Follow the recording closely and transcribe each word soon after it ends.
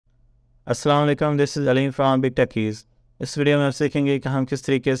अस्सलाम वालेकुम, this is Aleem from big टेकीज़। इस वीडियो में आप सीखेंगे कि हम किस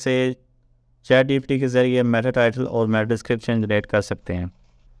तरीके से चैट जीपीटी के ज़रिए मेटा टाइटल और मेटा डिस्क्रिप्शन जनरेट कर सकते हैं।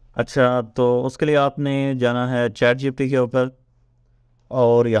 अच्छा, तो उसके लिए आपने जाना है चैट जीपीटी के ऊपर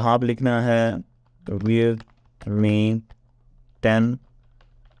और यहाँ पर लिखना है give me 10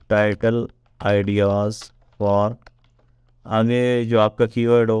 title ideas for, आगे जो आपका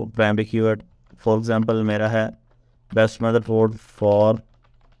कीवर्ड हो प्राइमरी कीवर्ड। फॉर एग्ज़ाम्पल मेरा है best motherboard for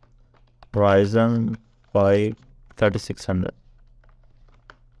Ryzen 5 3600।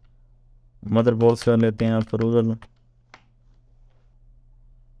 Motherboards कर लेते हैं परूजल।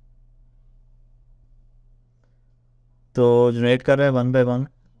 तो जनरेट कर रहे हैं 1 by 1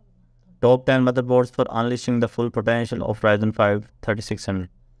 top 10 motherboards for unleashing the full potential of Ryzen 5 3600।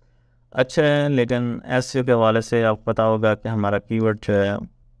 अच्छा है, लेकिन एसईओ के हवाले से आपको पता होगा कि हमारा कीवर्ड जो है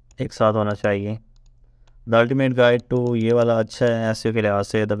एक साथ होना चाहिए। द अल्टीमेट गाइड टू, ये वाला अच्छा है एसईओ के लिहाज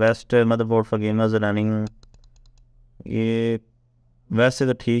से। The best motherboard for gamers running, ये वैसे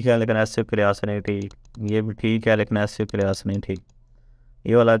तो ठीक है लेकिन एसईओ के लिहाज से नहीं ठीक। ये भी ठीक है लेकिन एसईओ के लिहाज से नहीं ठीक।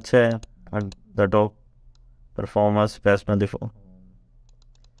 ये वाला अच्छा है। और the top performance best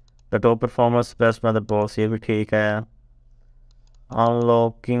motherboards, ये भी ठीक है।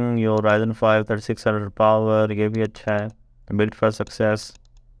 अनलॉकिंग योर Ryzen 5 3600 पावर, ये भी अच्छा है। बिल्ड फॉर सक्सेस,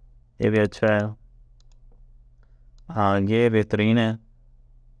 ये भी अच्छा है। हाँ, ये बेहतरीन है।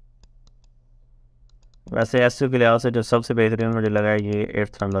 वैसे एसईओ के लिहाज से जो सबसे बेहतरीन मुझे लगा है ये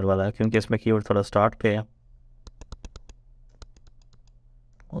 8th नंबर वाला है, क्योंकि इसमें कीवर्ड थोड़ा स्टार्ट पे है।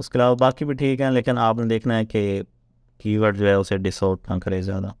 उसके अलावा बाकी भी ठीक है, लेकिन आपने देखना है कि कीवर्ड जो है उसे डिसऑर्ट ना करे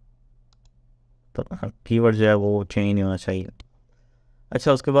ज़्यादा। तो कीवर्ड जो है वो चेंज नहीं होना चाहिए।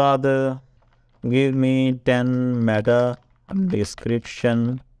 अच्छा, उसके बाद give me 10 Meta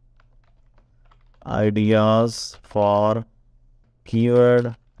description ideas for keyword,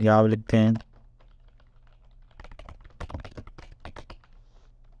 यहाँ आप लिखते हैं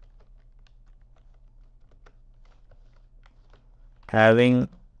हैविंग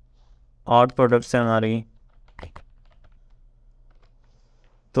आर्ट प्रोडक्ट्स है हमारी।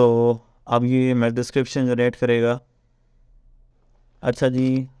 तो अब ये मेरा डिस्क्रिप्शन जनरेट करेगा। अच्छा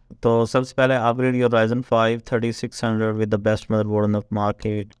जी, तो सबसे पहले upgrade your Ryzen 5 3600 with the best motherboard in the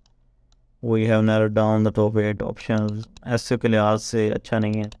market. We have narrowed down the top 8 options. SEO के लिहाज से अच्छा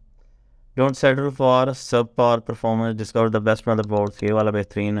नहीं है। डोंट सेटल फॉर सब power performance, discover the best motherboards, ये वाला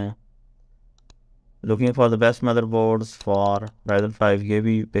बेहतरीन है। Looking for the best motherboards for Ryzen 5, ये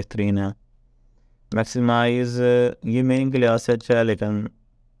भी बेहतरीन है। मैक्सिमाइज, ये मीनिंग के लिहाज से अच्छा है लेकिन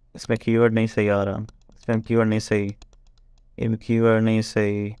इसमें कीवर्ड नहीं सही आ रहा। इसमें कीवर्ड नहीं सही, ये कीवर्ड नहीं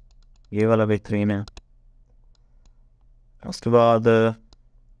सही। ये वाला बेहतरीन है। उसके बाद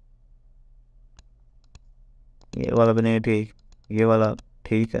ये वाला भी नहीं ठीक, ये वाला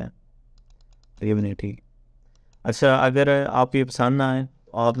ठीक है, ये भी नहीं ठीक। अच्छा, अगर आप ये पसंद ना आए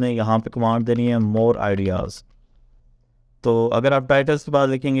तो आपने यहाँ पे कमांड देनी है मोर आइडियाज़। तो अगर आप टाइटल्स के बाद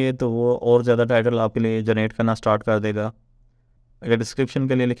लिखेंगे तो वो और ज़्यादा टाइटल आपके लिए जनरेट करना स्टार्ट कर देगा। अगर डिस्क्रिप्शन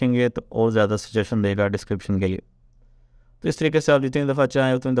के लिए लिखेंगे तो और ज़्यादा सजेशन देगा डिस्क्रिप्शन के लिए। तो इस तरीके से आप जितनी दफ़ा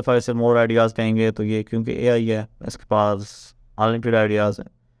चाहें उतनी दफ़ा इसे मोर आइडियाज़ कहेंगे तो ये, क्योंकि एआई है इसके पास अनलिमिटेड आइडियाज़ हैं,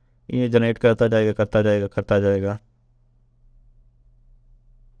 ये जनरेट करता जाएगा करता जाएगा करता जाएगा।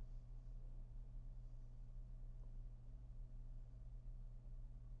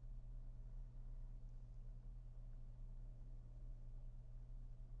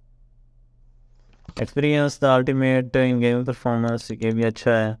 Experience the ultimate in gaming performance, ये भी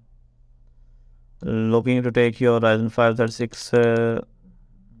अच्छा है। Looking to take your Ryzen 5 36,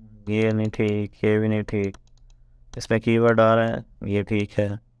 ये नहीं ठीक, ये भी नहीं ठीक। इसमें कीवर्ड आ रहा है, ये ठीक है।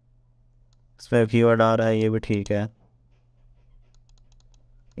 इसमें कीवर्ड आ रहा है, ये भी ठीक है।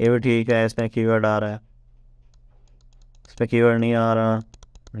 ये भी ठीक है। इसमें कीवर्ड आ रहा है, इसमें कीवर्ड नहीं आ रहा,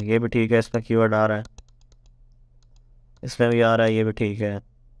 ये भी ठीक है। इसमें कीवर्ड आ रहा है, इसमें भी आ रहा है, ये भी ठीक है।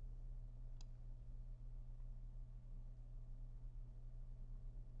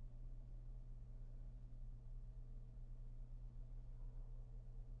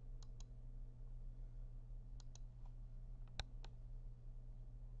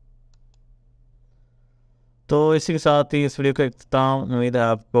 तो इसी के साथ ही इस वीडियो का इख्तिताम। उम्मीद है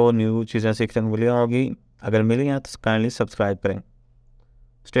आपको न्यू चीज़ें सीखने को मिली होगी। अगर मिली हैं तो काइंडली सब्सक्राइब करें।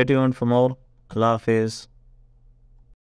 Stay tuned for more. अल्लाह हाफिज़।